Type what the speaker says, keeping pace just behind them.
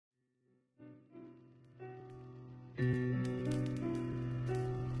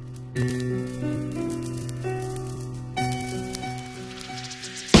Sometimes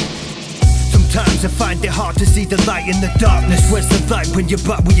I find it hard to see the light in the darkness. Where's the light when you're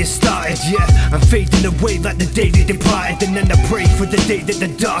back where you started? Yeah, I'm fading away like the day they departed. And then I pray for the day that the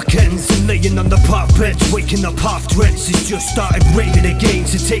dark ends. And laying on the park bench, waking up half drenched. It's just started raining again,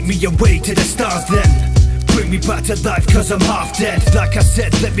 so take me away to the stars then. Bring me back to life cause I'm half dead. Like I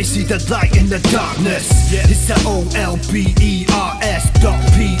said, let me see the light in the darkness. It's that Olbers.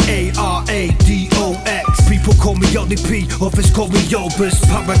 People call me Ollie P, others call me Olbers.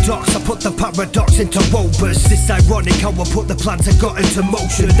 Paradox, I put the paradox into Olbers. It's ironic how I put the plans I got into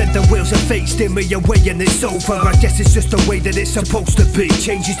motion. Then the wheels of fate steer me away and it's over. I guess it's just the way that it's supposed to be.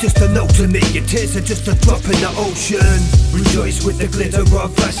 Change is just a note to me, your tears are just a drop in the ocean. Rejoice with the glitter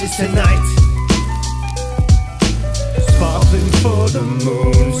of ashes tonight. Sparkling for the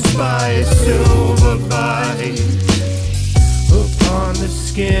moon's by silver bite. Upon the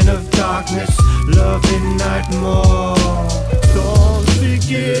skin of darkness, loving night more. Storms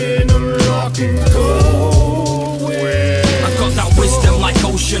begin, I'm rocking cold wind. I got that wisdom like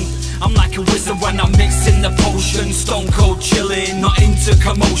ocean. I'm like a wizard when I'm mixing the potion. Stone cold chilling, not into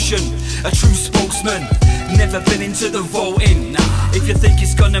commotion. A true spokesman, never been into the voting. If you think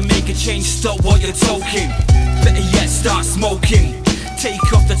it's gonna make a change, stop what you're talking. Better yet, start smoking.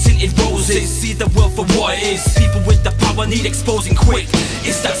 Take off the tinted roses, see the world for what it is. People with the power need exposing quick.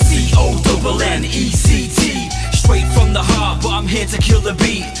 It's that C-O-N-N-E-C-T. Straight from the heart, but I'm here to kill the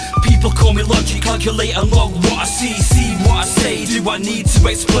beat. People call me logic, calculate and log what I see what I say. Do I need to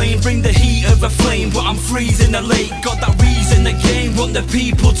explain? Bring the heat of a flame, but I'm freezing the lake. Got that reason again, want the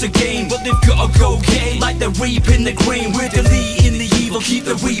people to gain, but they've gotta go get it like they're reaping the grain. We're deleting the evil, keep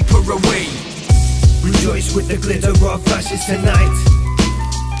the reaper away. Rejoice with the glitter of ashes tonight.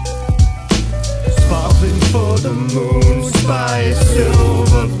 Sparkling for the moon's by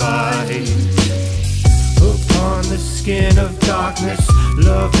silver bite. Upon the skin of darkness,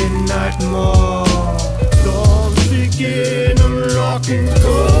 loving night more. Storms begin, I'm rocking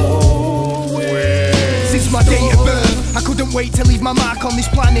cold wind. Since my date of birth, I couldn't wait to leave my mark on this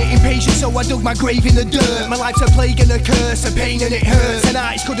planet. Impatient, so I dug my grave in the dirt. My life's a plague and a curse, a pain and it hurts. And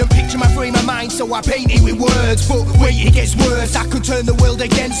artists couldn't picture my frame of mind, so I paint it with words. But wait, it gets worse, I could turn the world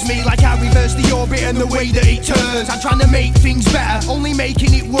against me. Like I reverse the orbit and the way that it turns. I'm trying to make things better, only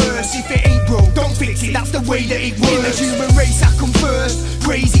making it worse. If it ain't broke, don't fix it, that's the way that it works. In the human race I come first,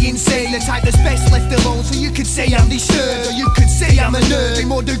 crazy, insane. The type that's best left alone, so you could say I'm disturbed. Or you could say I'm a nerd, with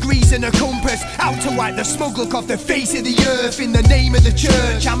more degrees than a compass. Out to wipe the smoke look off the face of the earth. In the name of the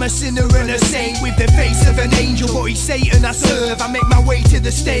church, I'm a sinner and a saint, with the face of an angel, but he's Satan I serve. I make my way to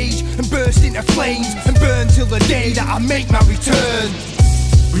the stage and burst into flames, and burn till the day that I make my return.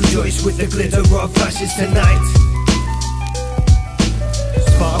 Rejoice with the glitter of ashes tonight.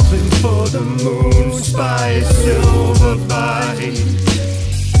 Sparkling for the moon's by silver bite.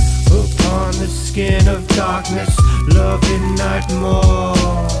 Upon the skin of darkness, loving night more.